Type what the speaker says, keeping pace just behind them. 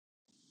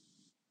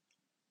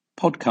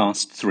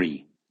Podcast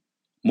 3,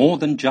 More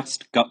Than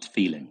Just Gut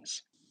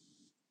Feelings.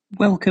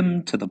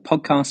 Welcome to the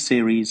podcast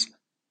series,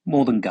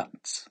 More Than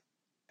Guts.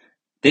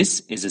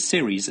 This is a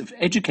series of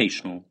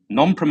educational,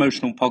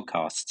 non-promotional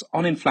podcasts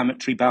on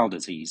inflammatory bowel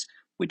disease,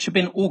 which have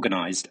been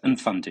organised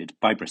and funded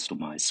by Bristol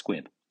Myers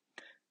Squibb.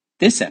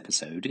 This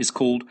episode is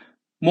called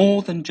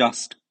More Than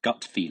Just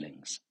Gut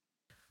Feelings.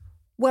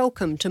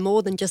 Welcome to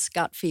More Than Just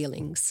Gut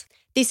Feelings.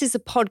 This is a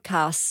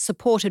podcast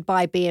supported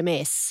by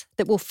BMS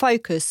that will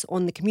focus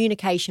on the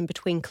communication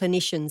between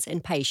clinicians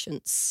and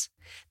patients.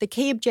 The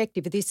key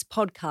objective of this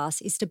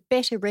podcast is to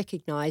better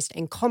recognise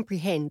and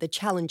comprehend the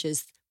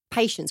challenges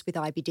patients with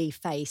IBD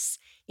face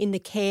in the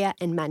care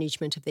and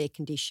management of their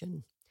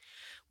condition.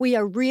 We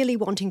are really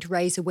wanting to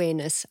raise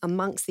awareness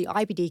amongst the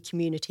IBD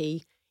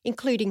community,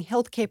 including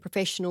healthcare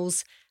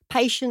professionals,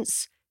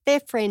 patients, their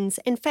friends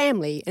and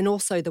family, and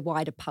also the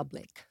wider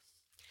public.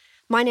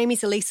 My name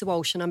is Alissa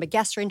Walsh and I'm a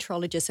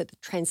gastroenterologist at the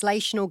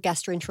Translational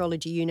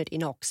Gastroenterology Unit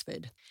in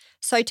Oxford.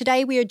 So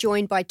today we are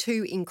joined by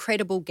two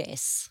incredible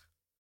guests.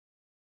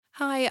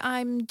 Hi,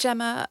 I'm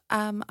Gemma.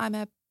 I'm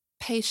a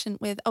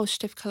patient with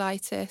ulcerative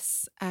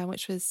colitis,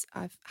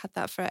 I've had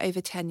that for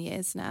over 10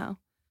 years now.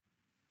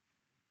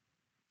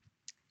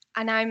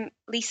 And I'm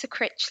Lisa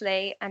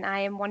Critchley and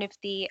I am one of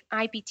the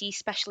IBD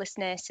Specialist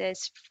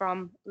Nurses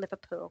from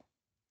Liverpool.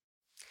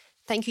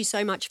 Thank you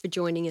so much for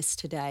joining us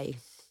today.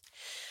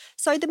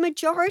 So the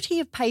majority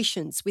of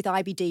patients with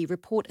IBD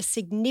report a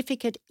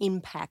significant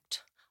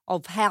impact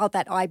of how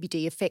that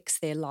IBD affects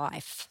their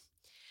life.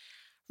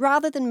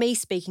 Rather than me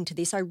speaking to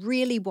this, I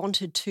really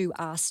wanted to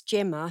ask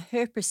Gemma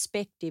her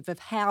perspective of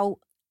how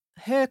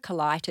her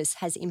colitis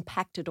has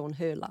impacted on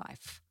her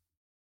life.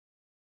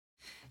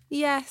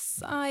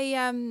 Yes,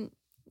 I've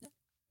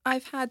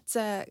had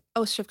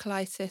ulcerative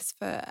colitis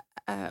for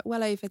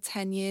well over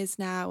 10 years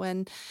now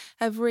and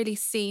have really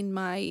seen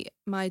my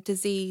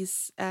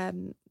disease,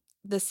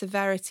 the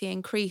severity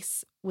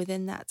increase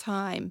within that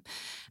time.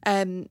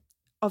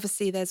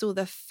 Obviously, there's all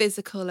the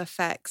physical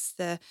effects,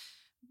 the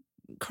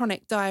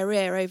chronic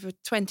diarrhea over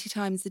 20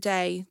 times a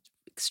day,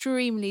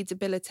 extremely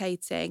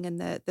debilitating, and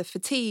the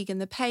fatigue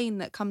and the pain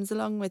that comes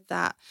along with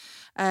that,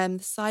 the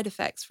side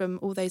effects from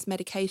all those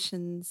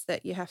medications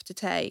that you have to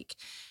take.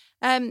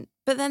 But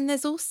then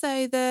there's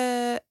also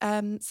the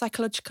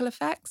psychological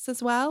effects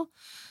as well.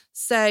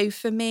 So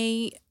for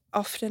me,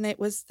 often it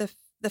was the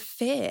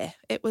fear.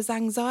 It was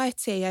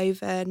anxiety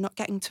over not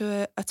getting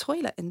to a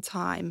toilet in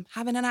time,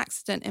 having an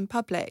accident in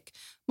public,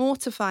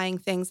 mortifying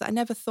things that I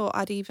never thought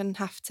I'd even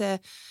have to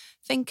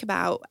think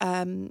about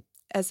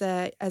as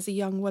a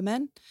young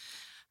woman.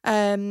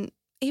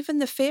 Even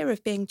the fear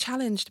of being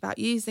challenged about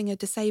using a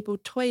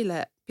disabled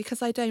toilet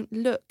because I don't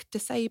look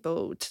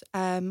disabled.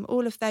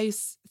 All of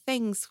those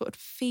things sort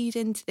of feed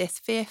into this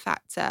fear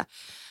factor.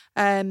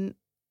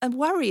 And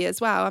worry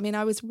as well. I mean,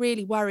 I was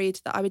really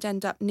worried that I would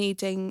end up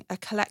needing a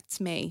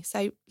colectomy,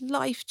 so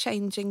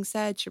life-changing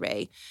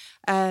surgery.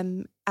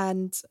 And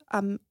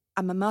I'm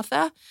a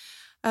mother,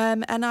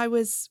 and I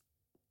was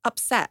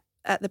upset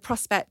at the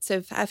prospect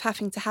of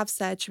having to have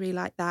surgery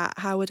like that.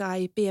 How would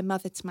I be a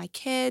mother to my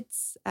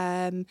kids?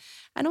 And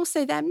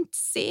also them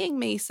seeing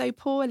me so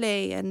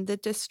poorly and the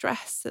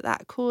distress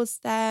that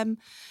caused them.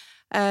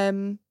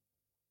 And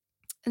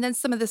then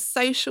some of the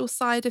social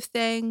side of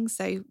things,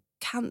 so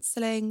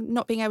cancelling,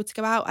 not being able to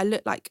go out. I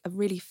looked like a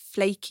really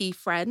flaky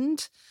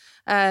friend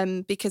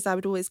because I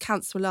would always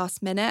cancel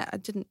last minute. I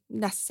didn't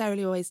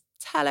necessarily always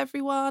tell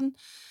everyone.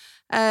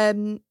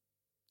 And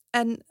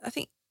I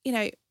think,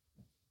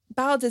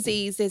 bowel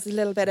disease is a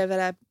little bit of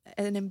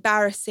an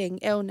embarrassing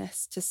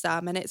illness to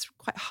some, and it's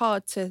quite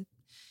hard to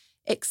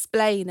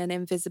explain an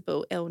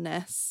invisible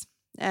illness.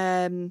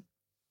 So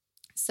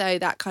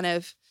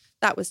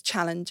that was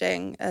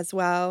challenging as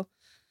well.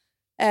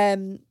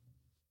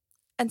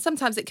 And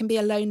sometimes it can be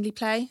a lonely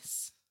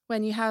place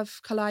when you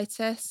have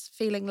colitis,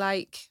 feeling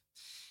like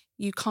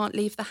you can't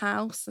leave the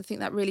house. I think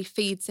that really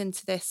feeds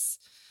into this,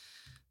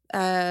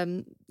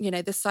 the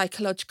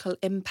psychological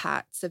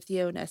impacts of the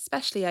illness,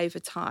 especially over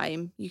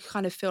time. You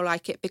kind of feel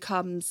like you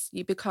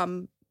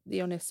become the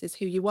illness is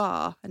who you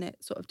are, and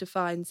it sort of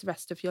defines the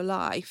rest of your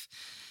life.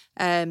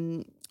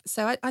 So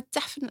I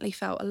definitely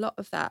felt a lot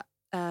of that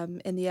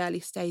in the early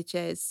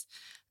stages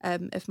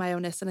of my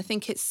illness. And I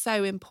think it's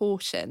so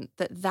important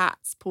that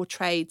that's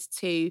portrayed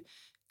to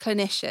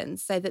clinicians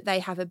so that they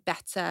have a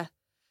better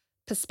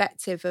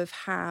perspective of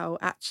how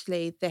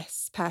actually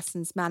this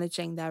person's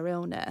managing their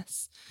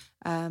illness.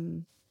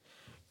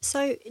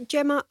 So,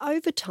 Gemma,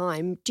 over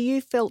time, do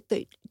you feel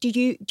that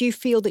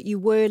you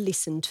were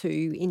listened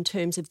to in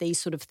terms of these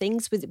sort of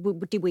things?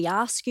 Did we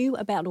ask you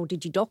about, or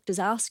did your doctors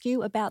ask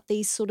you about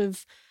these sort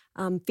of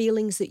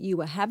feelings that you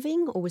were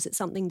having, or was it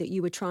something that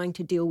you were trying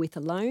to deal with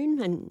alone?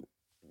 And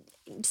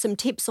some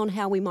tips on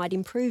how we might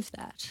improve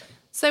that.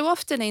 So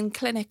often in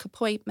clinic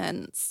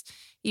appointments,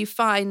 you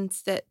find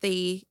that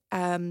the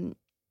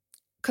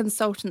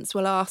consultants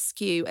will ask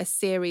you a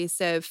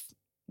series of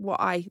what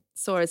I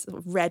saw as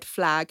red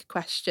flag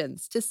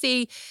questions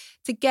to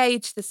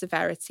gauge the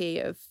severity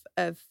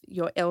of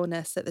your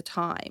illness at the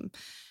time.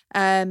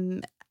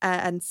 And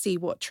and see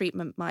what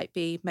treatment might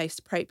be most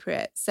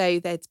appropriate. So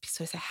they'd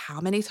sort of say, how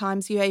many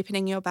times are you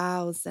opening your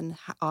bowels, and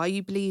are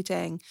you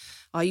bleeding?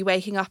 Are you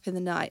waking up in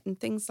the night, and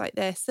things like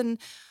this. And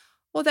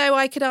although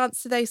I could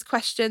answer those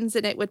questions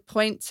and it would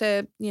point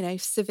to,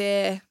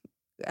 severe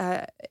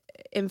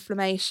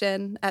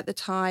inflammation at the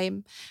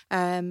time,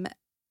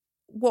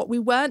 what we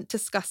weren't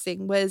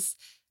discussing was,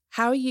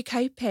 how are you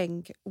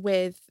coping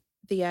with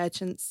the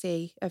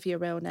urgency of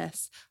your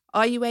illness?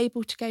 Are you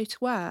able to go to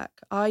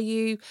work? Are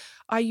you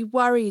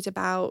worried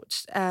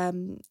about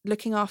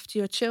looking after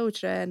your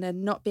children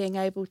and not being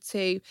able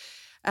to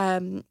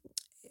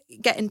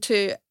get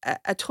into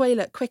a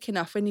toilet quick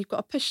enough when you've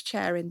got a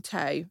pushchair in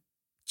tow?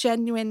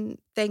 Genuine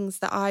things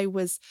that I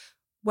was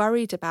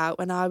worried about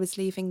when I was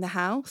leaving the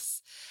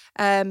house.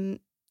 And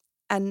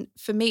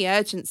for me,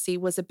 urgency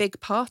was a big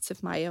part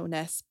of my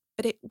illness,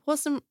 but it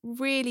wasn't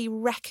really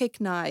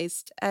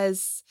recognised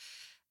as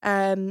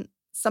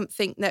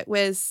something that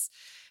was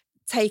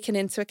taken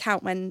into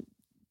account when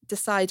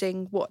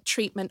deciding what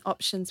treatment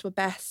options were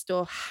best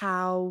or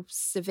how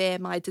severe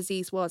my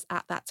disease was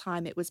at that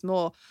time. It was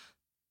more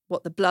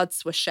what the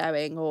bloods were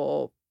showing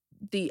or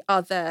the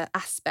other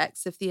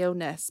aspects of the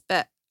illness.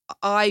 But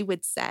I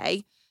would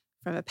say,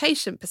 from a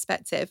patient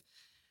perspective,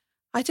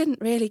 I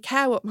didn't really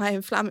care what my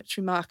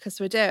inflammatory markers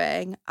were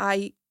doing.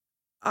 I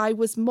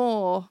was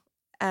more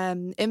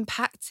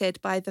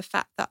impacted by the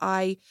fact that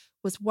I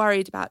was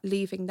worried about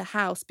leaving the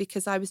house,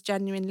 because I was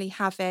genuinely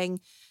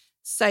having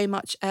so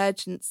much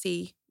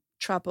urgency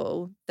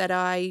trouble that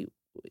I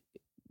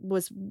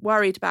was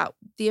worried about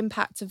the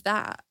impact of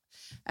that.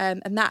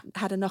 And that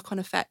had a knock-on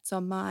effect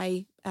on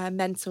my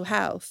mental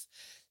health.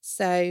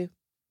 So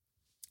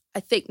I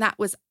think that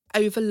was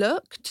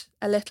overlooked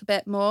a little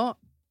bit more.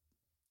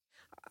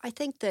 I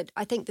think that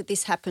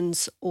this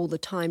happens all the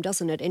time,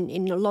 doesn't it? And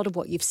in a lot of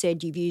what you've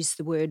said, you've used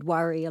the word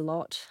worry a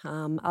lot.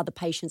 Other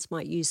patients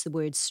might use the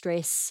word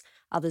stress.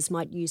 Others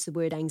might use the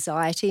word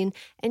anxiety.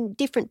 And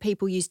different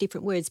people use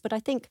different words, but I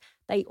think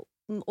they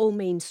all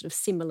mean sort of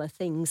similar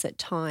things at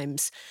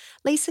times.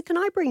 Lisa, can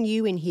I bring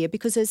you in here?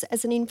 Because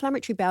as an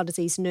inflammatory bowel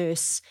disease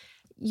nurse,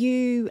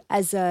 you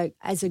as a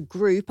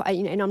group,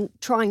 and I'm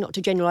trying not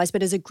to generalise,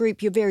 but as a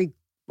group,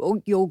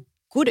 you're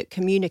good at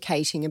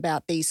communicating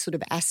about these sort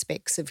of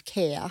aspects of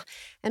care.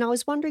 And I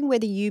was wondering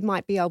whether you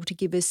might be able to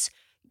give us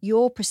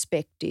your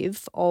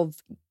perspective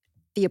of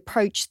the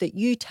approach that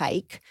you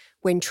take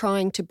when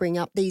trying to bring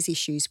up these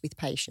issues with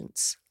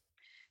patients.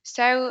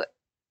 So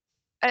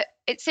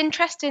it's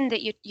interesting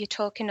that you're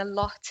talking a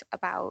lot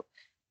about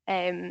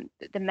the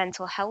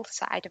mental health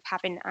side of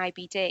having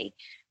IBD,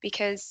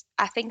 because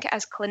I think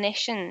as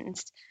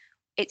clinicians,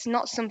 it's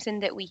not something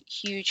that we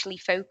hugely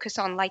focus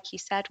on. Like you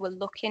said, we're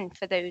looking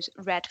for those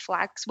red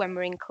flags when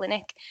we're in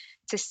clinic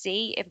to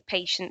see if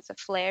patients are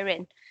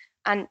flaring.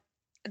 And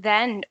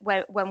then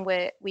when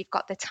we've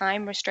got the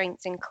time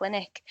restraints in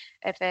clinic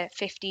of a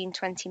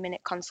 15-20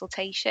 minute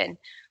consultation,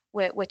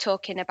 we're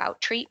talking about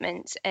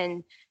treatments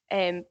and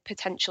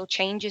potential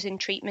changes in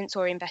treatments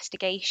or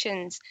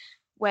investigations,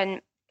 when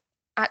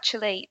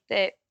actually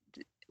the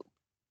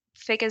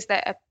figures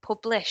that are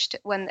published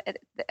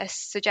are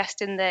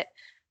suggesting that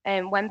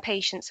when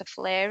patients are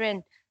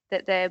flaring,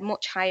 that they're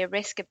much higher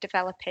risk of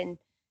developing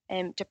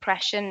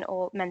depression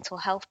or mental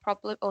health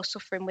problem, or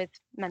suffering with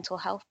mental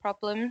health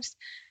problems.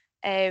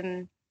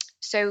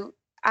 So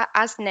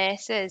as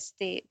nurses,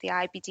 the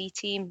IBD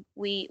team,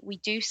 we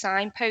do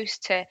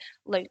signpost to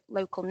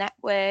local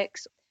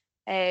networks,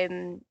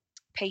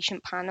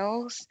 patient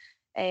panels,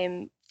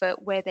 for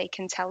where they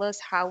can tell us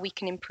how we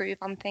can improve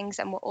on things.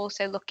 And we're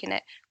also looking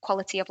at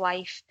quality of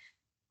life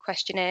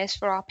questionnaires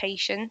for our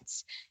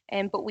patients.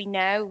 But we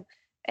know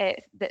that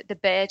the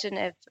burden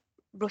of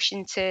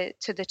rushing to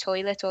the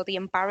toilet or the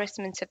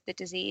embarrassment of the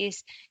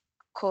disease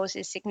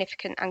causes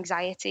significant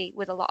anxiety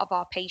with a lot of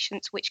our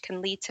patients, which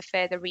can lead to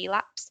further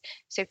relapse.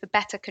 So for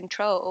better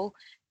control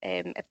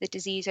of the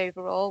disease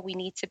overall, we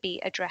need to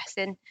be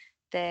addressing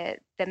the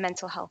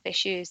mental health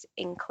issues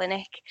in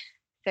clinic.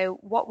 So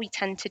what we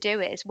tend to do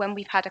is, when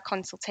we've had a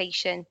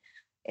consultation,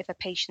 if a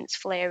patient's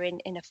flaring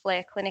in a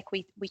flare clinic,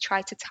 we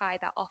try to tie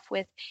that off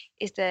with,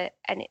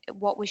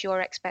 what was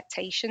your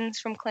expectations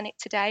from clinic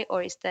today,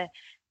 or is there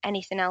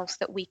anything else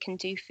that we can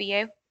do for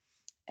you?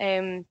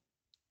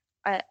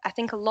 I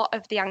think a lot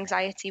of the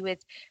anxiety with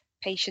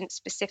patients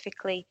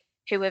specifically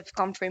who have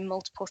gone through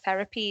multiple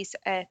therapies,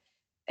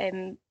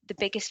 the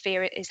biggest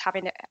fear is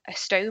having a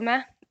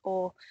stoma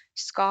or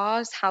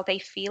scars, how they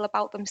feel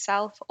about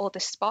themselves, or the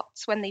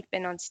spots when they've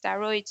been on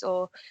steroids,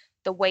 or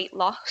the weight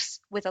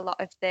loss with a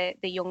lot of the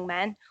young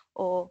men,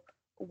 or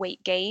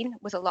weight gain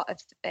with a lot of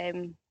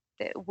the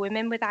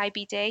women with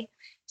IBD.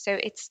 So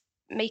it's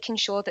making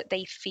sure that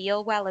they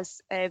feel well as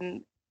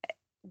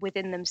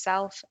within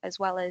themselves, as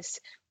well as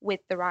with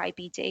their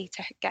IBD,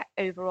 to get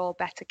overall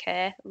better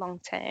care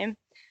long term.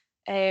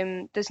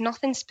 There's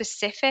nothing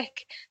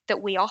specific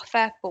that we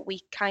offer, but we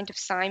kind of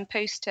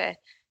signpost to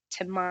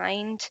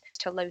Mind,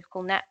 to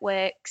local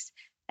networks,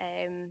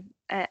 and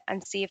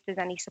see if there's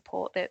any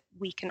support that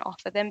we can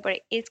offer them. But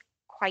it is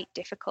quite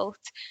difficult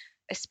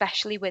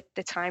especially with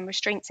the time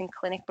restraints in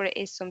clinic, but it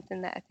is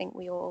something that I think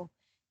we all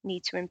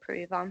need to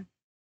improve on.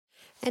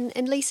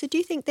 And Lisa, do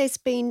you think there's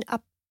been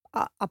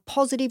a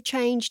positive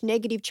change,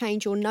 negative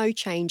change, or no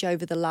change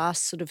over the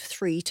last sort of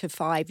 3 to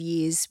 5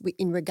 years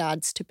in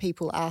regards to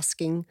people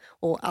asking,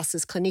 or us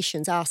as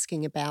clinicians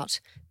asking about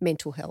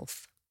mental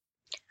health?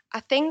 I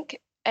think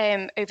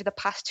over the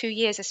past 2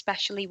 years,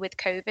 especially with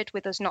COVID,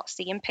 with us not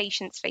seeing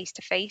patients face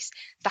to face,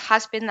 there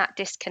has been that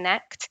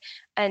disconnect.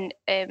 And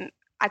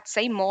I'd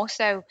say more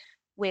so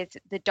with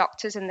the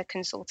doctors and the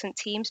consultant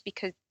teams,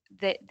 because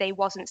they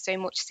wasn't so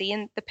much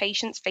seeing the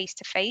patients face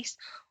to face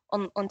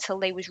until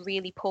they was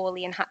really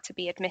poorly and had to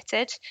be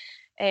admitted.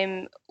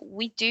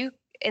 We do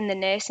in the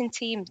nursing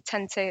team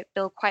tend to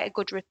build quite a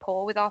good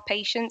rapport with our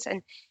patients,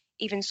 and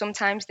even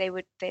sometimes they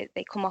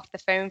come off the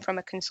phone from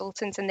a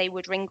consultant and they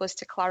would ring us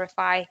to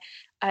clarify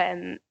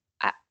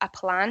a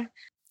plan.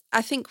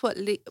 I think what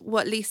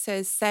Lisa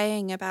is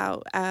saying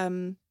about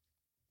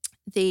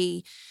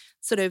the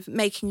sort of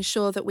making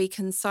sure that we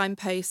can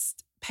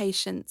signpost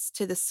patients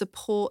to the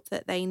support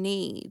that they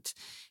need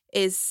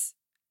is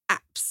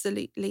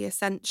absolutely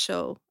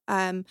essential.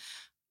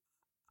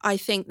 I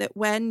think that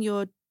when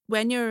you're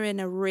in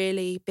a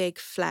really big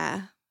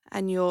flare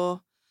and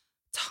you're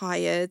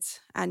tired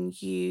and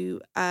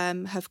you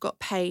have got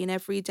pain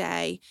every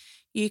day,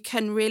 you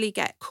can really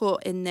get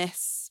caught in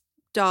this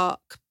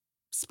dark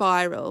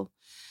spiral.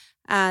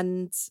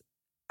 And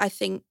I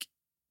think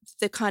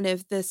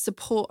the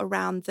support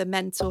around the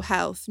mental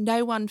health,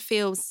 no one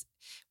feels,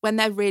 when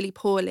they're really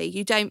poorly,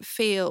 you don't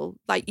feel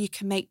like you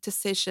can make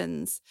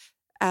decisions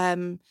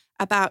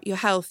about your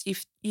health.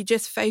 You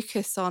just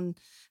focus on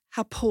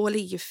how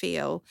poorly you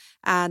feel,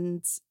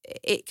 and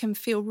it can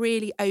feel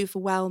really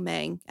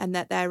overwhelming, and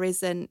that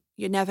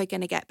you're never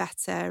going to get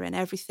better, and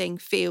everything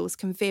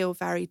can feel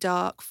very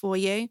dark for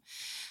you.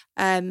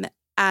 And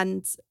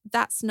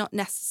that's not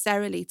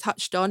necessarily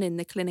touched on in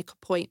the clinic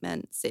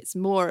appointments. It's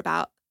more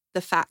about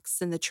the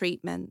facts and the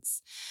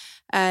treatments.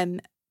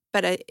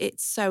 But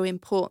it's so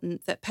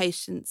important that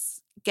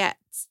patients get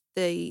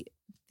the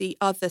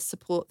other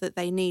support that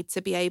they need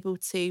to be able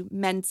to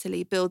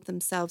mentally build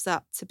themselves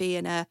up to be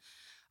in a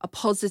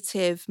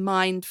positive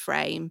mind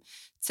frame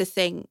to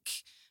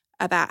think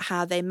about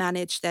how they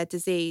manage their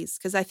disease.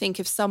 Because I think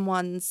if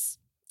someone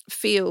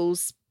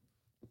feels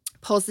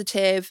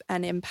positive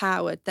and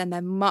empowered, then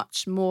they're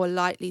much more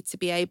likely to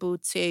be able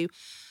to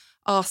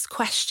ask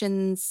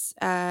questions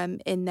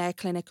in their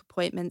clinic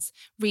appointments,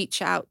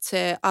 reach out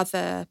to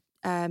other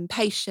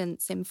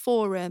patients in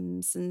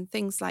forums and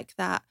things like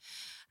that.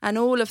 And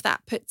all of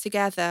that put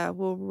together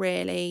will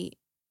really,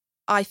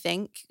 I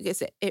think,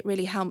 because it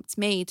really helped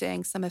me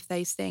doing some of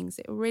those things,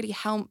 it will really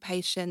help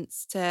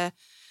patients to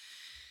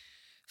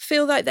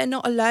feel like they're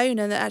not alone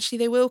and that actually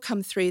they will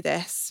come through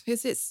this,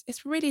 because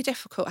it's really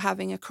difficult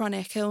having a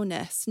chronic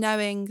illness,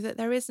 knowing that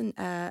there isn't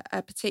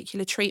a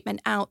particular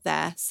treatment out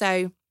there.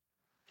 So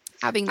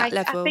having that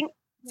level. I think,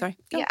 Sorry.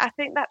 yeah, I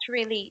think that's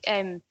really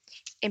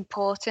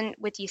important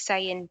with you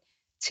saying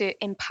to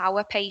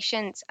empower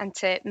patients and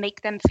to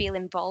make them feel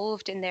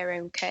involved in their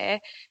own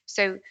care.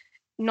 So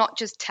not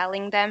just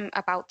telling them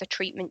about the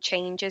treatment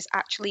changes,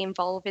 actually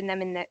involving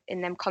them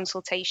in them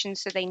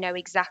consultations so they know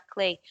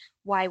exactly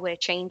why we're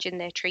changing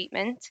their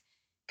treatment.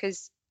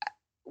 Because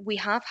we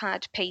have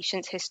had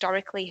patients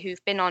historically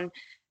who've been on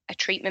a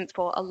treatment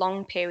for a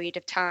long period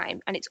of time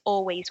and it's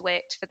always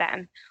worked for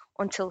them,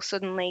 until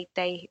suddenly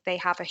they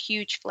have a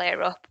huge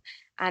flare up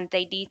and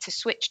they need to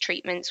switch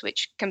treatments,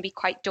 which can be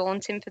quite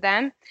daunting for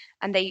them,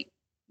 and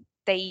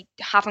they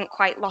haven't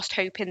quite lost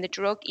hope in the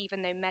drug,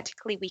 even though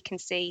medically we can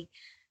see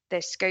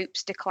the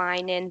scopes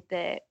declining,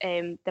 the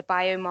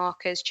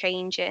biomarkers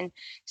changing.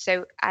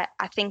 So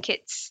I think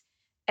it's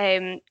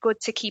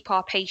good to keep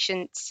our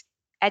patients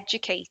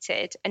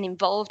educated and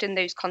involved in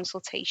those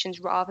consultations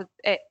rather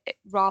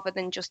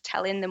than just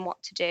telling them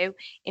what to do,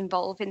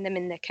 involving them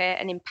in the care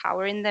and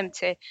empowering them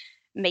to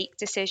make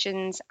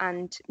decisions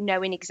and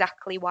knowing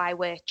exactly why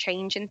we're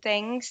changing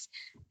things.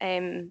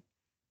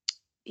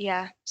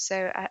 Yeah,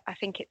 so I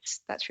think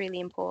that's really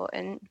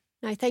important.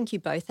 No, thank you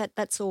both.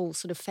 That's all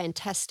sort of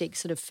fantastic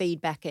sort of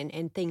feedback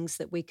and things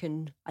that we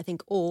can, I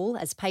think, all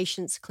as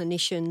patients,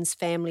 clinicians,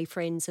 family,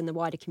 friends, and the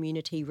wider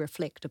community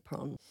reflect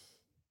upon.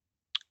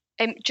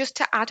 Just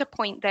to add a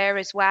point there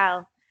as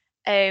well,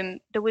 there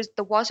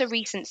was a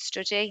recent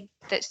study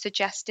that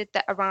suggested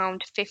that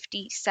around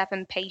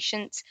 57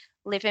 patients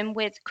living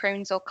with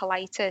Crohn's or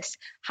colitis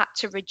had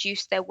to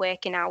reduce their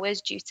working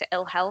hours due to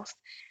ill health.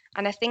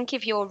 And I think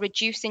if you're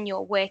reducing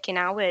your working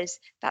hours,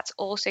 that's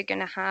also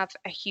going to have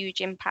a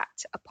huge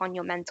impact upon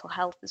your mental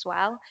health as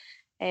well.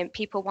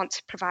 People want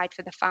to provide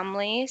for the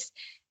families.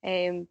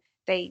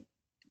 They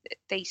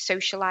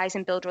socialize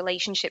and build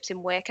relationships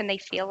in work, and they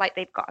feel like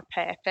they've got a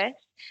purpose.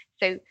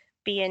 So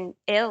being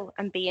ill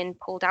and being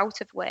pulled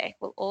out of work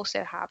will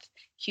also have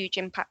huge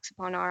impacts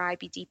upon our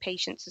IBD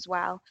patients as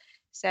well.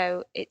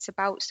 So it's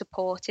about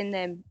supporting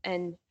them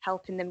and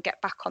helping them get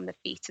back on the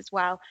feet as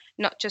well,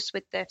 not just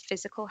with the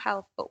physical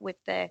health, but with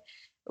the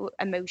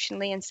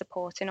emotionally, and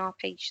supporting our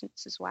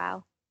patients as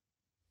well.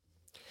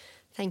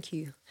 Thank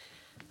you.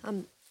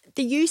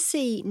 The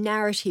UC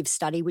narrative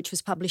study, which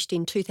was published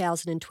in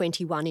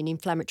 2021 in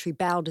inflammatory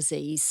bowel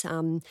disease,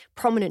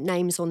 prominent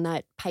names on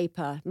that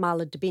paper,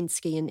 Marla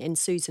Dubinsky and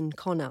Susan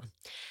Connor.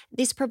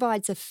 This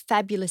provides a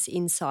fabulous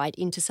insight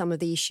into some of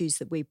the issues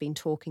that we've been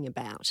talking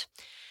about.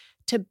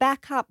 To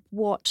back up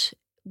what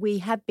we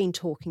have been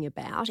talking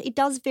about, it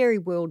does vary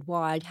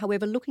worldwide.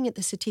 However, looking at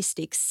the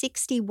statistics,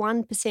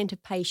 61%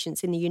 of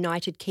patients in the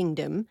United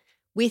Kingdom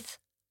with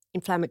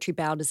inflammatory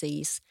bowel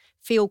disease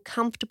feel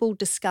comfortable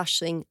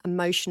discussing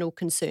emotional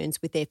concerns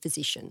with their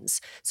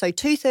physicians. So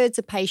 2/3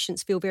 of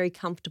patients feel very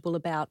comfortable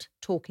about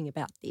talking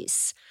about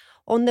this.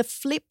 On the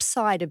flip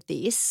side of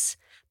this,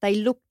 they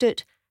looked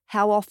at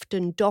how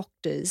often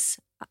doctors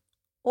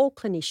or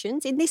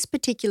clinicians, in this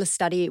particular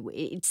study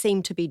it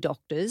seemed to be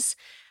doctors,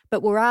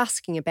 but were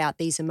asking about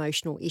these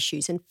emotional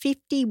issues. And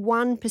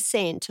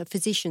 51% of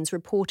physicians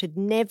reported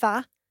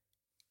never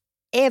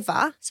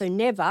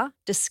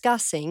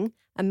discussing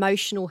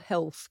emotional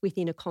health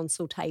within a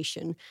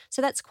consultation.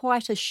 So that's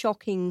quite a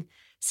shocking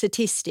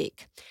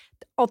statistic.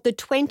 Of the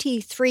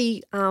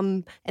 23,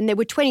 and there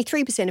were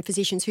 23% of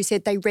physicians who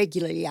said they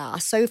regularly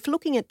ask. So if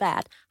looking at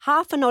that,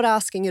 half are not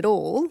asking at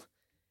all,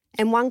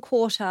 and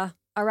 1/4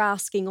 are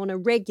asking on a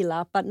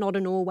regular but not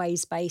an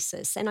always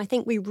basis. And I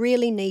think we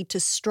really need to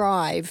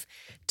strive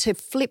to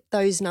flip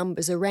those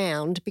numbers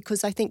around,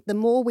 because I think the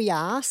more we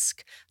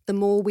ask, the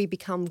more we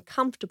become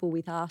comfortable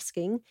with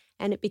asking,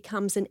 and it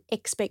becomes an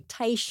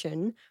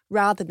expectation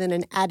rather than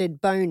an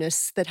added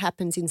bonus that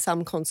happens in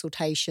some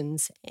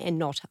consultations and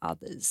not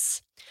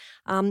others.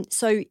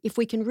 So if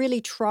we can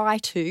really try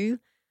to,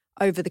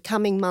 over the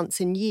coming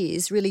months and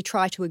years, really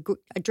try to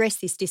address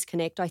this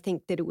disconnect, I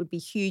think that it would be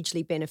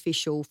hugely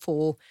beneficial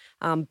for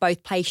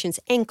both patients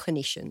and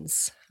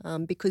clinicians,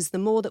 because the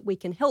more that we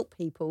can help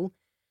people,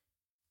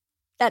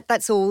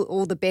 that's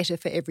all the better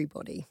for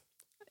everybody.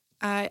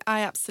 I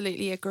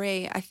absolutely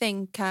agree. I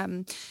think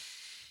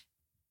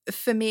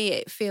for me,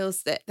 it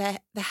feels that there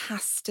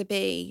has to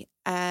be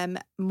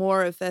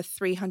more of a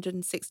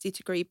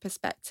 360-degree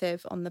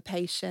perspective on the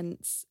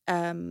patient's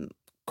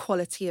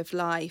quality of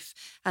life,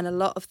 and a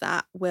lot of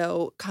that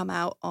will come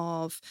out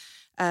of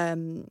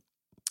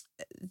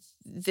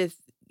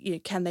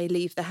can they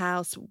leave the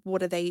house?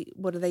 What are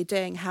they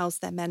doing? How's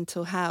their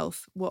mental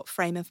health? What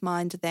frame of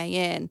mind are they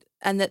in?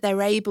 And that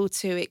they're able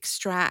to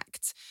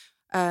extract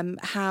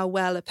how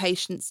well a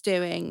patient's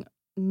doing,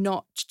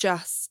 not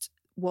just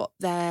what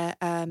their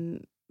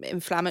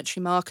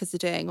inflammatory markers are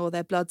doing or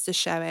their bloods are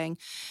showing.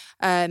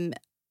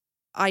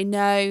 I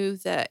know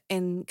that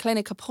in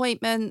clinic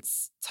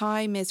appointments,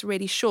 time is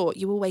really short.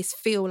 You always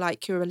feel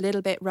like you're a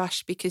little bit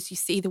rushed because you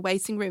see the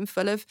waiting room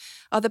full of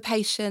other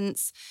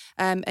patients.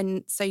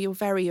 And so you're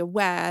very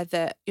aware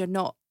that you're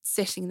not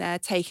sitting there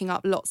taking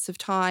up lots of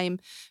time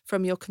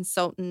from your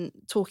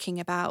consultant talking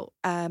about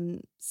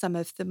some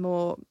of the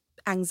more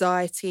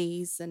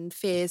anxieties and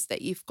fears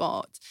that you've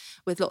got,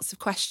 with lots of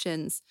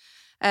questions.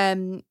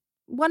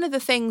 One of the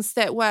things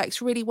that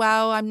works really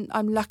well,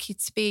 I'm lucky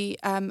to be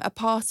a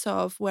part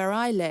of where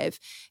I live,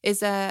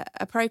 is a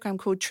program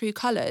called True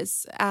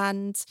Colours,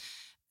 and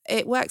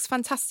it works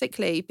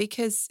fantastically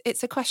because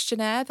it's a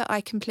questionnaire that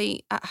I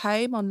complete at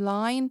home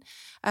online.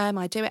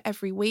 I do it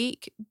every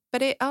week,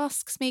 but it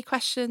asks me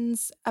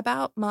questions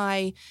about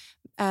my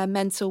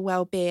mental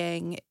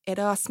well-being. It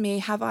asks me,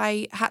 have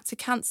I had to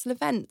cancel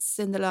events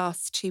in the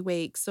last 2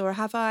 weeks, or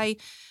have I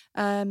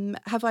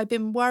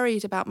been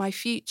worried about my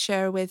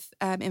future with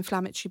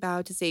inflammatory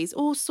bowel disease?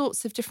 All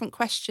sorts of different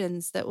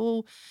questions that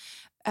all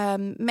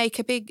make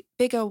a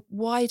bigger,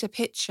 wider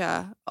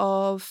picture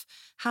of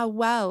how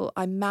well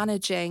I'm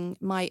managing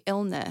my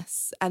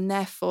illness, and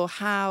therefore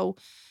how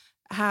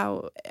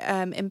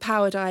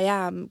empowered I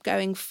am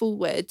going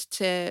forward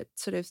to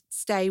sort of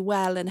stay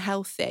well and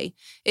healthy.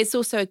 It's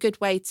also a good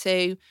way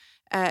to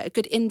a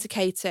good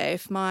indicator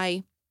if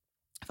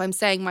I'm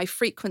saying my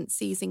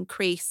frequency's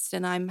increased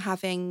and I'm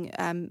having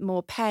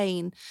more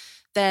pain,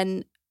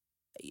 then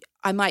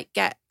I might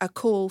get a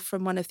call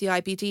from one of the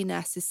IBD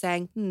nurses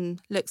saying,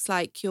 looks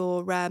like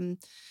your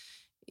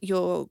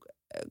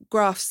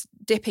graph's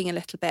dipping a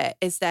little bit.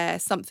 Is there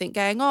something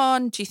going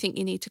on? Do you think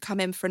you need to come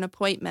in for an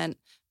appointment?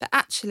 But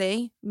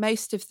actually,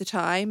 most of the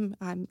time,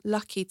 I'm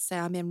lucky to say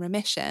I'm in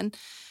remission.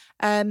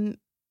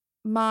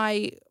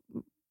 My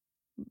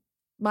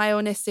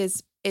illness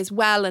is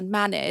well and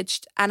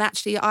managed, and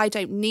actually I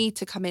don't need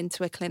to come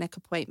into a clinic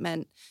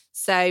appointment.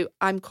 So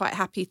I'm quite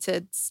happy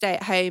to stay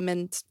at home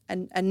and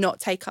not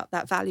take up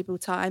that valuable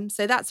time.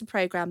 So that's a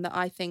program that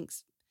I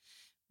think's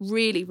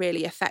really,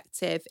 really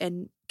effective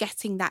in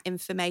getting that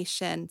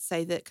information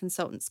so that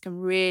consultants can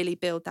really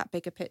build that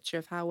bigger picture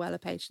of how well a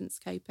patient's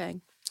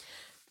coping.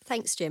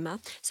 Thanks, Gemma.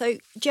 So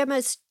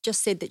Gemma's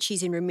just said that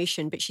she's in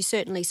remission, but she's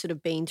certainly sort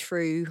of been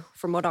through,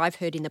 from what I've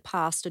heard in the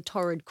past, a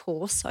torrid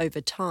course over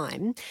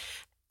time.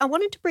 I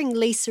wanted to bring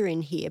Lisa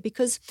in here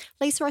because,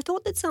 Lisa, I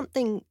thought that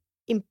something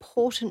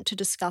important to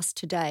discuss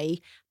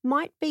today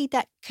might be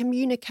that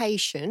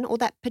communication, or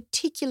that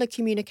particular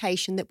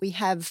communication that we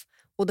have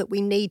or that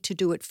we need to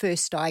do at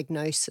first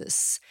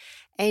diagnosis.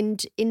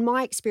 And in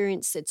my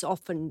experience, it's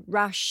often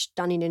rushed,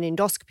 done in an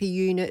endoscopy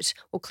unit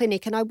or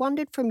clinic. And I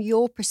wondered from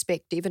your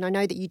perspective, and I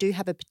know that you do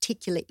have a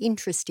particular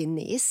interest in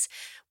this,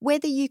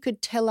 whether you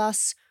could tell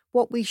us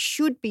what we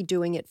should be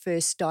doing at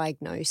first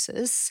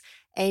diagnosis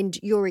and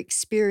your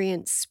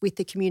experience with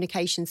the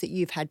communications that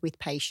you've had with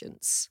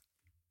patients.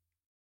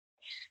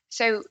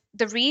 So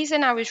the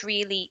reason I was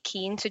really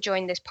keen to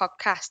join this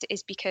podcast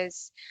is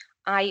because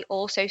I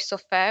also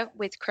suffer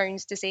with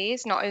Crohn's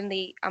disease. Not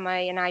only am I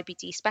an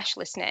IBD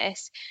specialist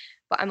nurse,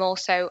 but I'm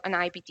also an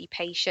IBD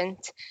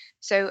patient.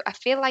 So I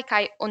feel like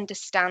I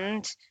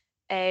understand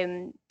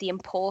the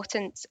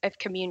importance of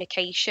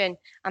communication.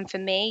 And for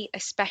me,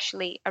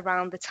 especially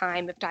around the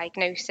time of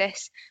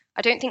diagnosis,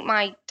 I don't think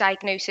my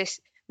diagnosis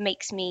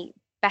makes me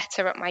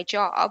better at my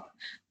job,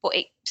 but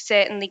it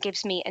certainly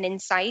gives me an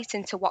insight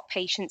into what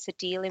patients are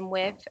dealing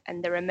with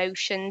and their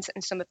emotions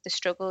and some of the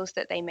struggles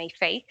that they may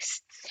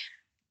face.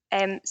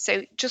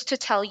 So just to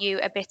tell you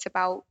a bit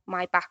about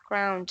my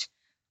background,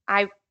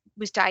 I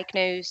was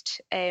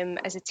diagnosed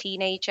as a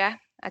teenager.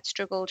 I'd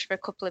struggled for a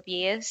couple of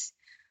years.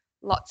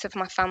 Lots of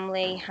my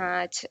family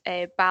had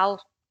bowel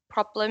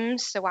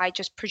problems, so I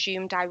just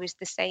presumed I was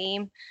the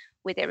same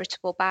with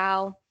irritable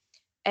bowel.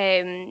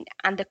 And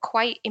they're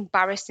quite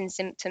embarrassing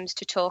symptoms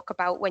to talk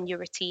about when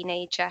you're a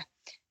teenager.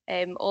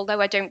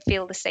 Although I don't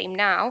feel the same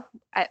now,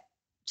 at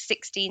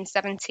 16,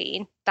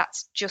 17,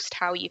 that's just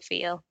how you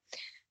feel.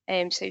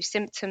 So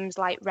symptoms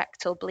like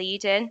rectal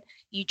bleeding,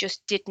 you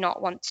just did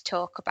not want to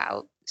talk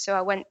about. So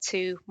I went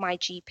to my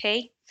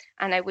GP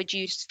and I would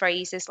use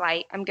phrases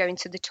like, I'm going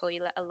to the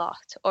toilet a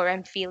lot, or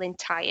I'm feeling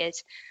tired.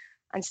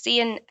 And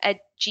seeing a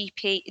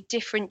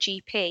different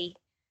GP,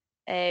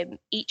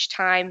 each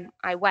time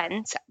I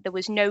went, there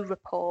was no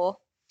rapport.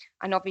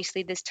 And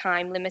obviously, there's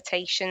time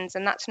limitations,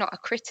 and that's not a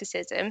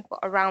criticism, but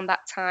around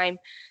that time,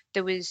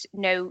 there was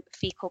no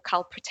fecal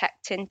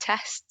calprotectin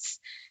tests.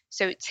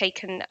 So it's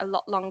taken a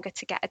lot longer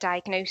to get a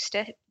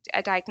diagnosis.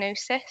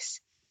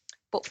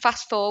 But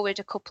fast forward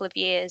a couple of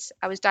years,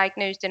 I was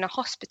diagnosed in a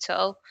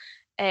hospital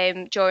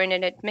during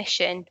an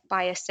admission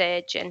by a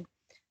surgeon.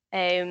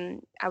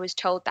 I was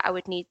told that I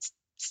would need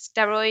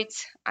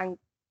steroids and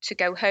to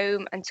go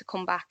home and to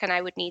come back, and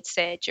I would need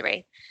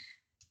surgery.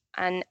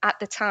 And at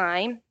the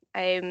time,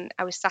 I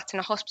was sat in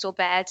a hospital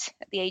bed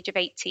at the age of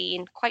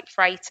 18, quite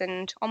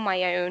frightened on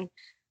my own,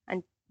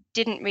 and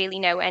didn't really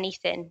know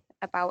anything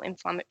about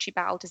inflammatory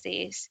bowel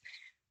disease.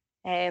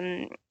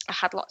 I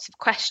had lots of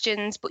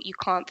questions, but you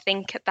can't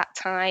think at that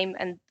time.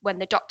 And when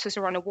the doctors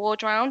were on a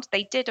ward round,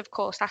 they did, of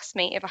course, ask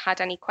me if I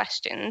had any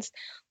questions,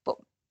 but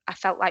I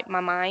felt like my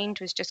mind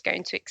was just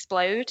going to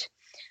explode.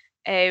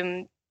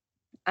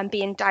 And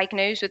being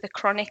diagnosed with a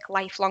chronic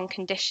lifelong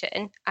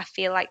condition, I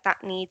feel like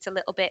that needs a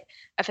little bit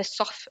of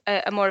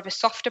a more of a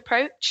soft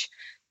approach.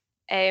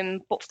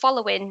 But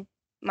following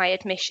my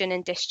admission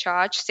and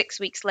discharge, 6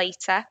 weeks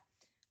later,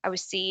 I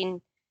was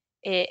seen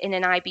in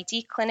an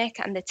IBD clinic,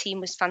 and the team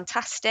was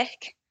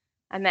fantastic.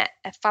 I met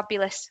a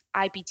fabulous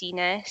IBD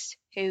nurse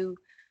who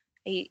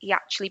he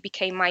actually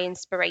became my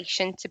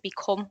inspiration to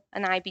become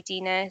an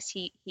IBD nurse.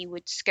 He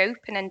would scope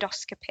an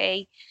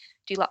endoscopy,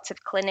 do lots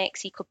of clinics,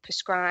 he could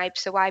prescribe.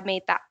 So I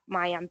made that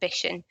my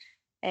ambition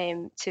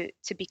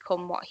to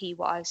become what he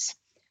was.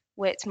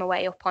 Worked my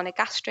way up on a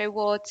gastro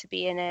ward to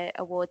being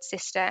a ward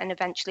sister, and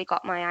eventually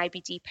got my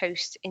IBD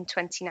post in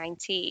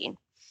 2019.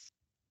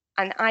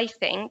 And I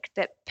think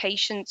that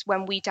patients,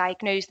 when we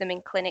diagnose them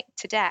in clinic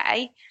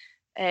today,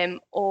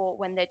 or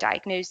when they're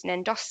diagnosed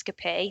in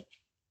endoscopy,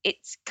 it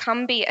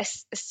can be a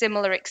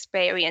similar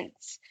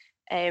experience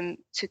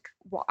to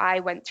what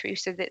I went through.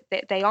 So that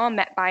they are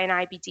met by an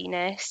IBD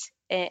nurse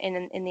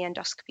in the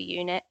endoscopy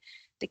unit.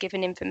 They're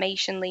given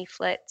information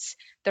leaflets.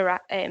 They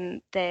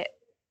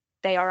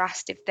are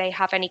asked if they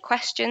have any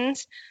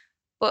questions.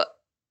 But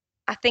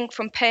I think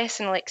from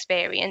personal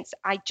experience,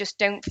 I just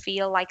don't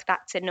feel like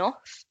that's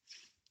enough.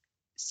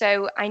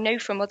 So I know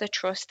from other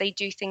trusts, they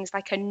do things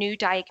like a new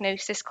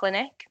diagnosis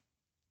clinic,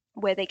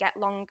 where they get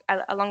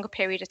a longer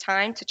period of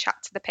time to chat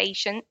to the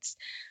patients,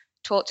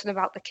 talk to them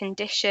about the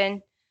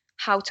condition,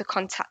 how to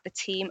contact the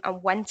team,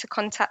 and when to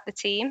contact the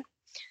team.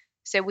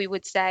 So we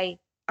would say,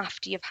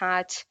 after you've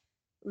had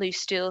loose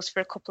stools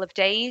for a couple of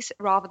days,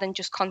 rather than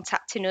just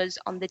contacting us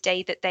on the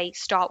day that they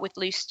start with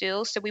loose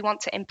stools. So we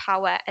want to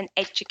empower and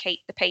educate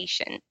the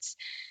patients.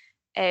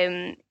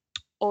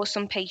 Or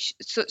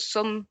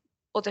some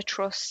other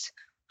trusts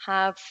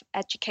have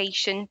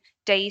education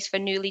days for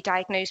newly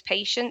diagnosed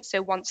patients.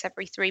 So once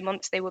every 3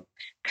 months, they would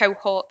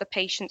cohort the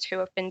patients who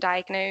have been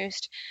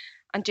diagnosed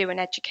and do an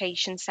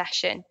education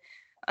session.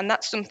 And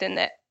that's something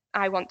that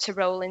I want to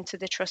roll into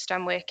the trust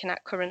I'm working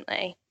at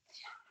currently.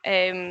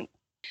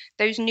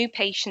 Those new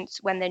patients,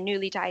 when they're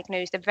newly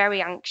diagnosed, they're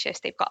very anxious.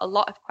 They've got a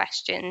lot of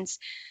questions.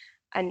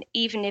 And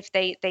even if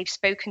they've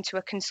spoken to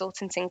a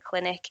consultant in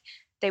clinic,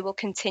 they will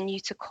continue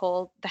to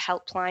call the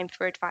helpline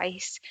for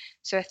advice.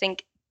 So I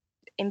think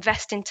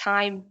investing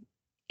time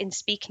in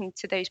speaking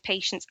to those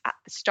patients at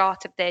the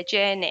start of their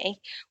journey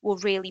will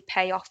really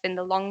pay off in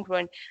the long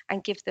run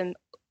and give them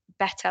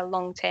better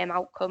long-term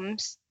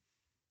outcomes.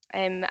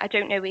 I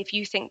don't know if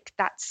you think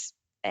that's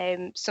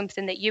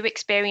something that you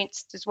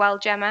experienced as well,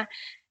 Gemma.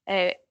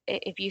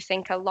 If you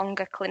think a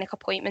longer clinic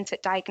appointment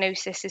at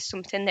diagnosis is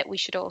something that we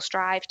should all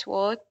strive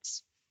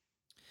towards.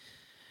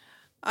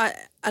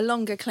 A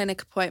longer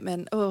clinic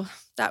appointment,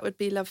 that would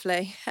be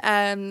lovely.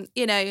 Time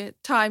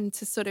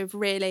to sort of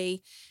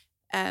really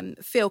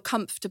feel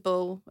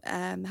comfortable,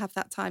 have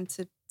that time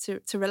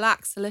to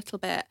relax a little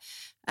bit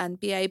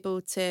and be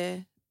able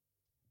to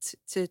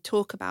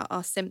talk about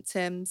our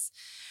symptoms.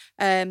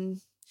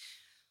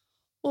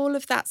 All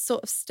of that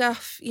sort of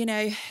stuff,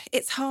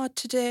 it's hard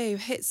to do.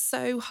 It's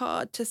so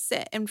hard to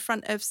sit in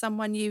front of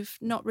someone you've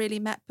not really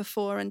met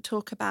before and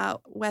talk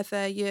about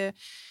whether you're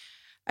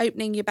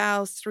opening your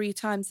bowels 3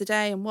 times a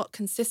day and what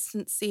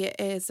consistency it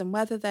is and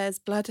whether there's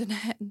blood in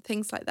it and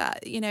things like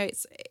that.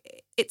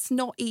 It's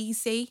not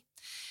easy,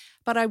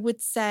 but I would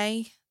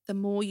say the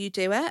more you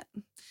do it,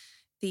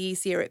 the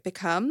easier it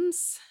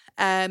becomes.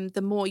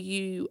 The more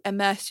you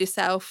immerse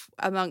yourself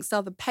amongst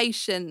other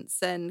patients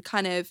and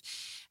kind of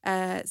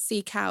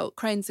seek out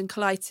Crohn's and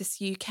Colitis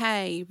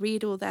UK,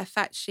 read all their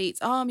fact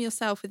sheets, arm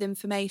yourself with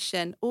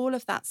information, all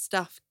of that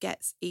stuff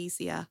gets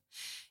easier.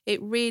 It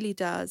really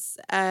does.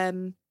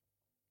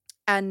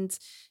 And,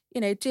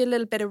 do a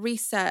little bit of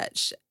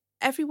research.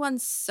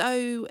 Everyone's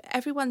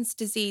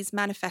disease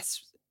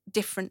manifests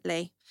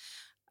differently.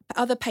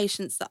 Other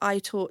patients that I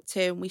talk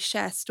to and we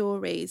share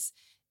stories,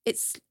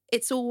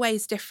 it's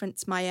always different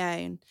to my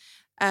own.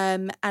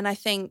 And I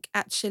think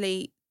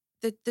actually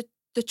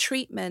the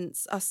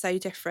treatments are so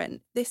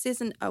different. This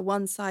isn't a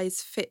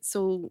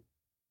one-size-fits-all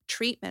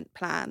treatment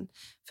plan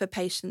for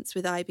patients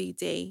with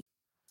IBD.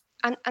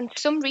 And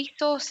some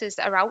resources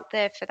are out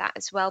there for that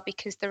as well,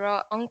 because there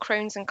are, on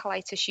Crohn's and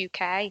Colitis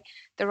UK,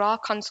 there are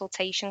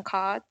consultation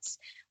cards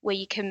where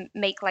you can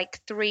make like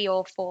 3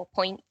 or 4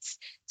 points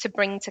to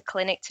bring to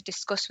clinic to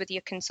discuss with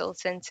your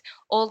consultant.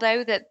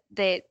 Although that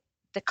the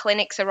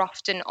clinics are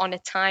often on a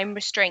time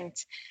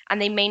restraint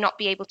and they may not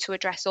be able to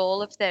address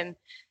all of them,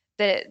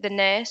 the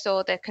nurse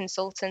or the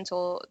consultant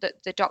or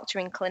the doctor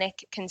in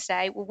clinic can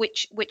say, well,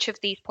 which of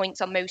these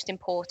points are most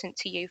important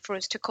to you for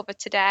us to cover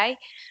today?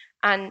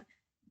 And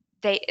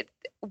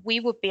we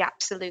would be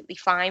absolutely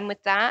fine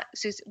with that.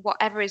 So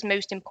whatever is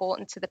most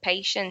important to the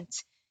patient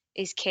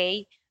is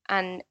key,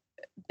 and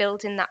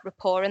building that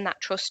rapport and that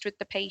trust with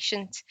the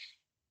patient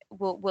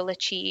will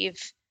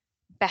achieve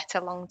better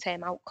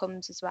long-term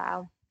outcomes as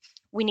well.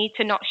 We need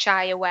to not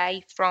shy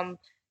away from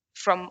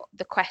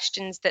the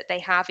questions that they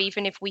have,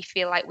 even if we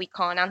feel like we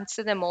can't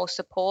answer them or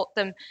support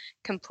them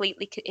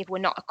completely, if we're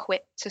not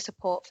equipped to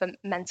support for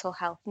mental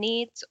health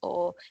needs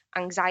or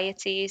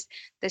anxieties.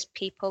 There's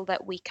people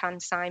that we can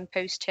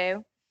signpost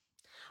to.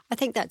 I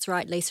think that's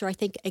right, Lisa. I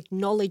think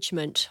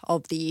acknowledgement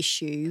of the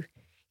issue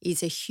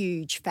is a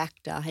huge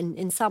factor.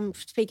 And some,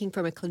 speaking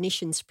from a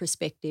clinician's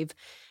perspective,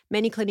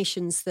 many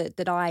clinicians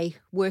that I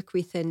work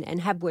with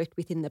and have worked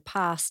with in the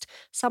past,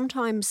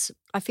 sometimes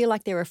I feel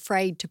like they're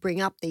afraid to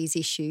bring up these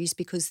issues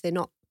because they're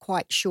not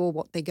quite sure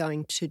what they're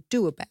going to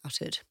do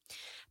about it.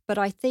 But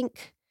I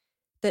think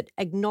that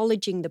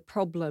acknowledging the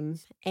problem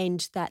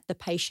and that the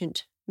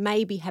patient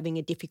may be having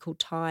a difficult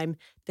time,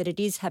 that it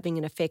is having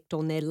an effect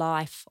on their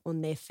life,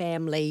 on their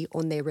family,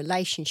 on their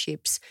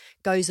relationships,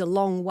 goes a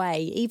long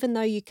way. Even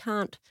though you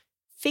can't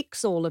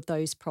fix all of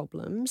those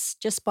problems,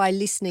 just by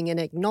listening and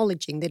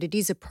acknowledging that it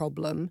is a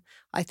problem,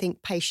 I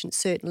think patients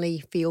certainly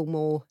feel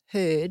more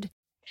heard.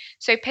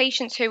 So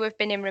patients who have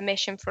been in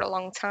remission for a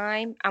long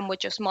time and we're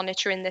just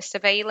monitoring the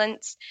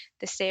surveillance,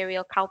 the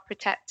serial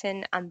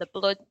calprotectin and the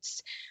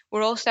bloods,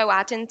 we're also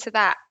adding to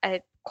that a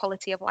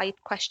quality of life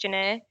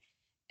questionnaire.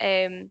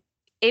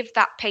 If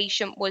that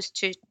patient was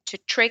to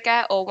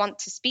trigger or want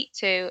to speak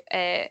to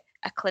a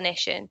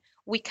clinician,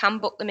 we can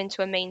book them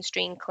into a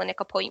mainstream clinic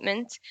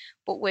appointment,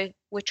 but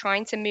we're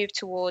trying to move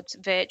towards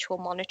virtual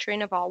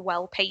monitoring of our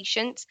well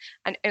patients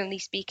and only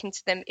speaking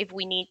to them if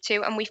we need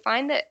to. And we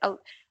find that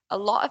a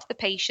lot of the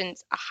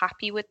patients are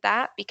happy with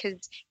that,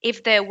 because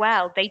if they're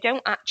well, they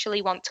don't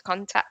actually want to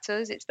contact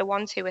us. It's the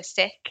ones who are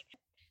sick.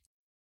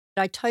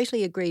 I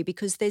totally agree,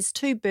 because there's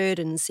 2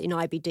 burdens in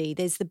IBD.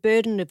 There's the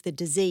burden of the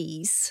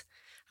disease,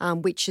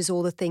 which is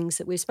all the things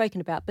that we've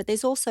spoken about, but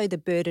there's also the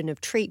burden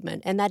of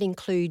treatment, and that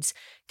includes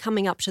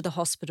coming up to the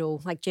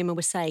hospital, like Gemma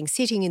was saying,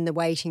 sitting in the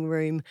waiting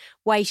room,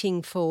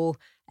 waiting for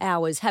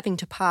hours, having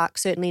to park,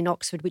 certainly in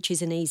Oxford, which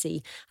isn't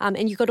easy.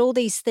 And you've got all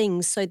these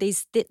things, so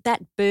there's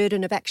that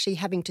burden of actually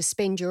having to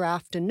spend your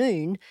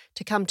afternoon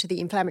to come to the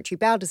inflammatory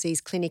bowel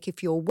disease clinic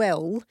if you're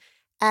well,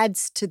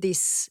 adds to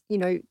this,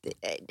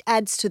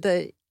 adds to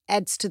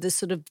the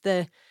sort of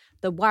the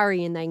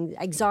worry and the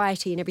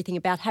anxiety and everything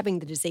about having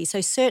the disease.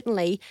 So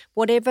certainly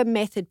whatever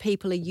method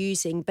people are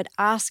using, but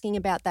asking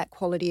about that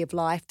quality of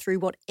life through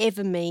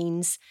whatever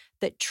means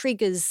that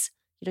triggers,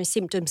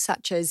 symptoms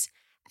such as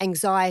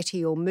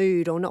anxiety or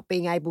mood or not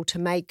being able to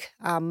make,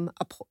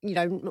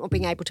 not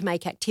being able to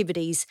make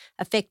activities,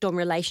 effect on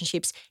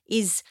relationships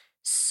is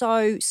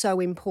so, so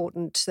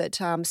important that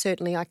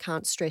certainly I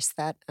can't stress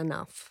that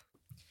enough.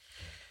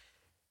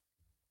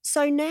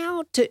 So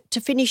now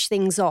to finish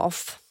things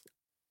off,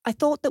 I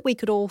thought that we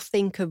could all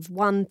think of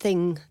one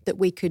thing that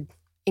we could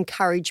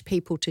encourage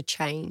people to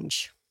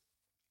change.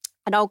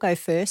 And I'll go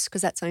first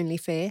because that's only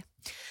fair.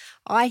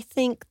 I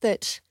think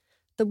that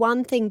the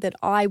one thing that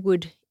I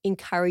would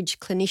encourage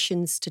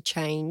clinicians to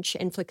change,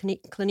 and for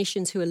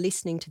clinicians who are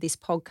listening to this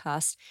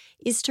podcast,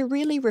 is to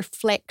really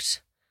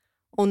reflect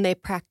on their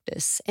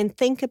practice and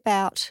think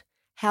about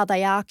how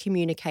they are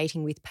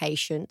communicating with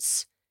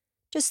patients.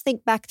 Just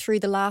think back through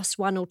the last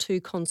 1 or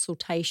 2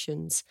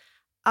 consultations.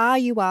 Are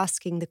you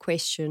asking the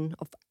question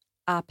of,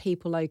 are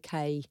people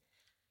okay?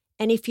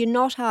 And if you're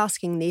not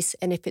asking this,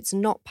 and if it's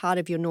not part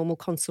of your normal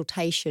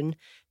consultation,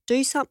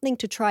 do something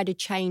to try to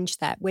change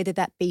that, whether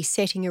that be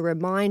setting a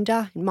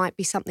reminder. It might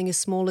be something as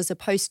small as a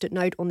post-it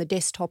note on the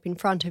desktop in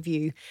front of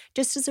you,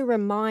 just as a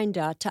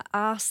reminder to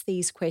ask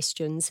these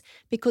questions,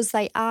 because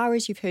they are,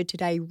 as you've heard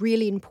today,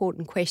 really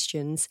important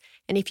questions.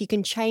 And if you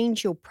can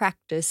change your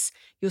practice,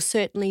 you'll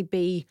certainly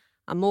be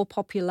a more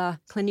popular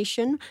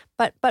clinician,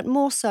 but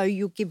more so,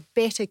 you'll give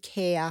better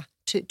care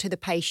to the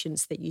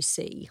patients that you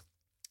see.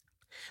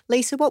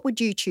 Lisa, what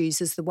would you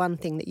choose as the one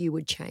thing that you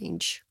would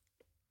change?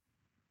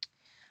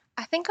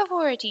 I think I've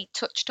already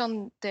touched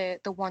on the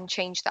one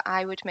change that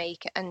I would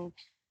make, and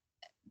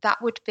that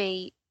would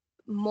be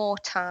more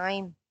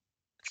time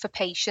for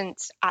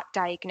patients at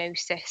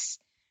diagnosis.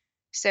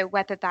 So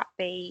whether that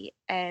be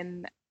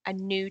a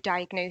new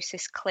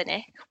diagnosis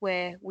clinic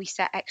where we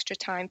set extra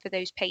time for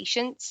those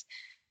patients,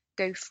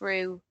 go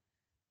through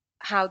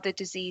how the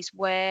disease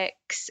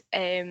works,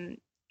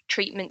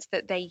 treatments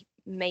that they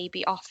may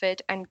be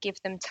offered, and give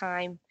them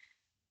time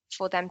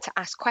for them to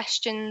ask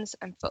questions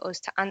and for us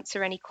to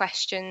answer any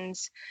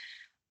questions,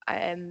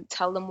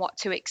 tell them what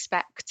to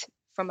expect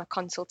from a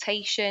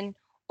consultation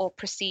or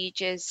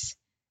procedures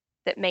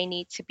that may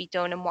need to be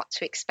done and what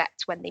to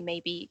expect when they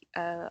maybe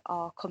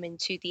are coming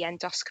to the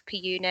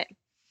endoscopy unit.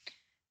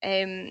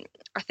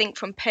 I think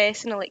from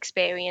personal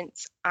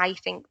experience, I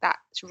think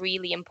that's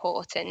really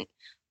important.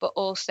 But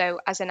also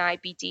as an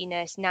IBD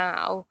nurse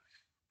now,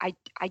 I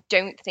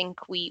don't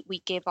think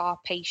we give our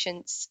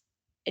patients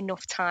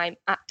enough time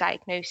at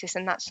diagnosis,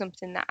 and that's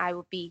something that I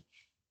would be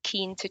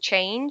keen to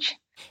change.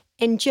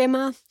 And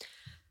Gemma,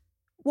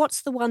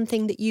 what's the one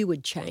thing that you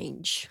would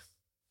change?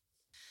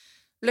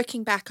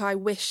 Looking back, I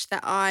wish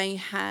that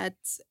I had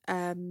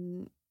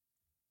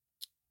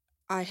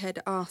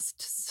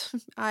asked,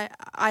 I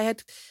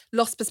had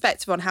lost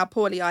perspective on how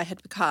poorly I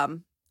had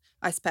become,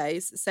 I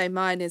suppose. So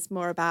mine is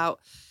more about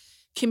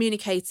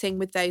communicating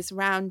with those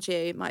around you.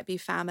 It might be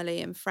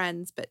family and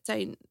friends, but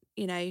don't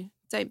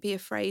be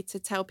afraid to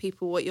tell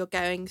people what you're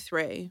going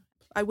through.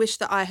 I wish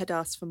that I had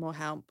asked for more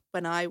help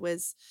when I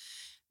was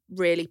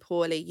really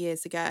poorly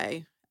years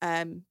ago,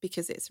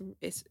 because it's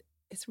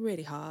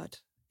really hard.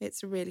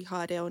 It's a really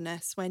hard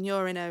illness when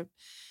you're in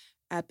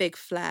a big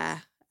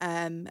flare,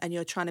 and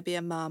you're trying to be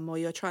a mum, or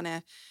you're trying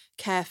to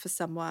care for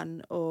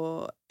someone,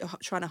 or you're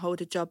trying to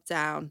hold a job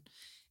down.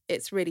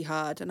 It's really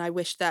hard. And I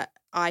wish that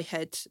I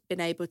had been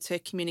able to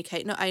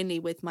communicate not only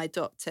with my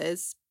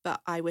doctors,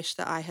 but I wish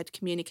that I had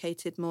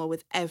communicated more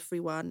with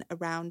everyone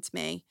around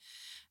me,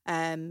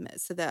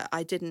 so that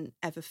I didn't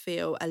ever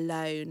feel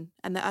alone,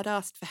 and that I'd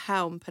asked for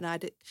help.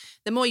 And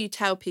the more you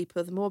tell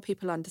people, the more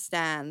people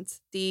understand,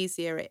 the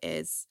easier it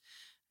is.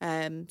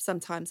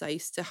 Sometimes I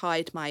used to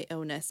hide my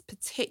illness,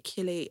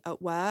 particularly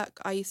at work.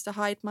 I used to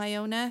hide my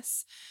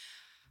illness.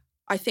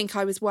 I think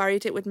I was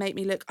worried it would make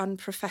me look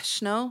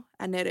unprofessional,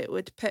 and that it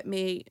would put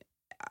me,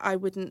 I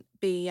wouldn't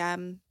be,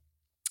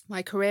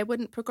 my career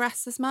wouldn't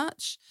progress as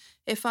much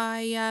if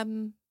I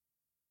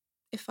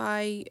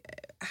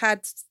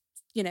had,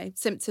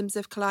 symptoms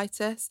of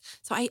colitis.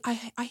 So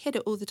I hid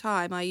it all the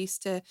time. I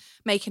used to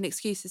make an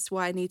excuse as to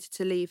why I needed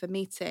to leave a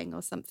meeting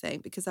or something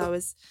because I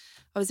was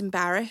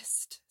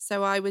embarrassed.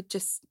 So I would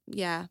just,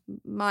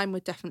 mine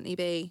would definitely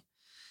be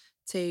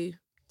to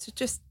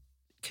just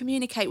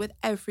communicate with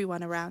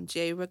everyone around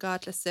you,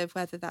 regardless of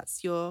whether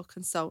that's your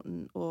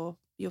consultant or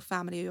your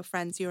family or your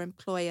friends, your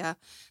employer.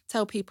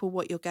 Tell people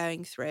what you're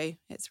going through.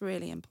 It's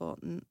really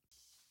important.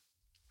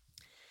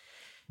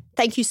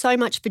 Thank you so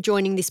much for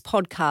joining this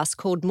podcast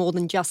called More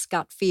Than Just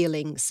Gut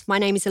Feelings. My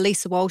name is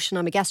Alissa Walsh and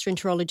I'm a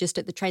gastroenterologist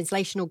at the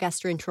Translational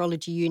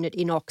Gastroenterology Unit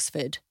in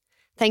Oxford.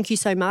 Thank you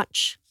so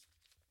much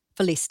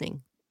for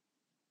listening.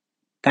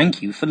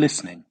 Thank you for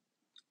listening.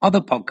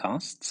 Other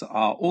podcasts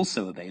are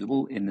also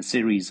available in the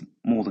series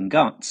More Than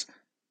Guts,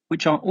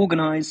 which are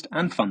organised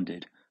and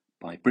funded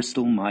by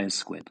Bristol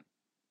Myers Squibb.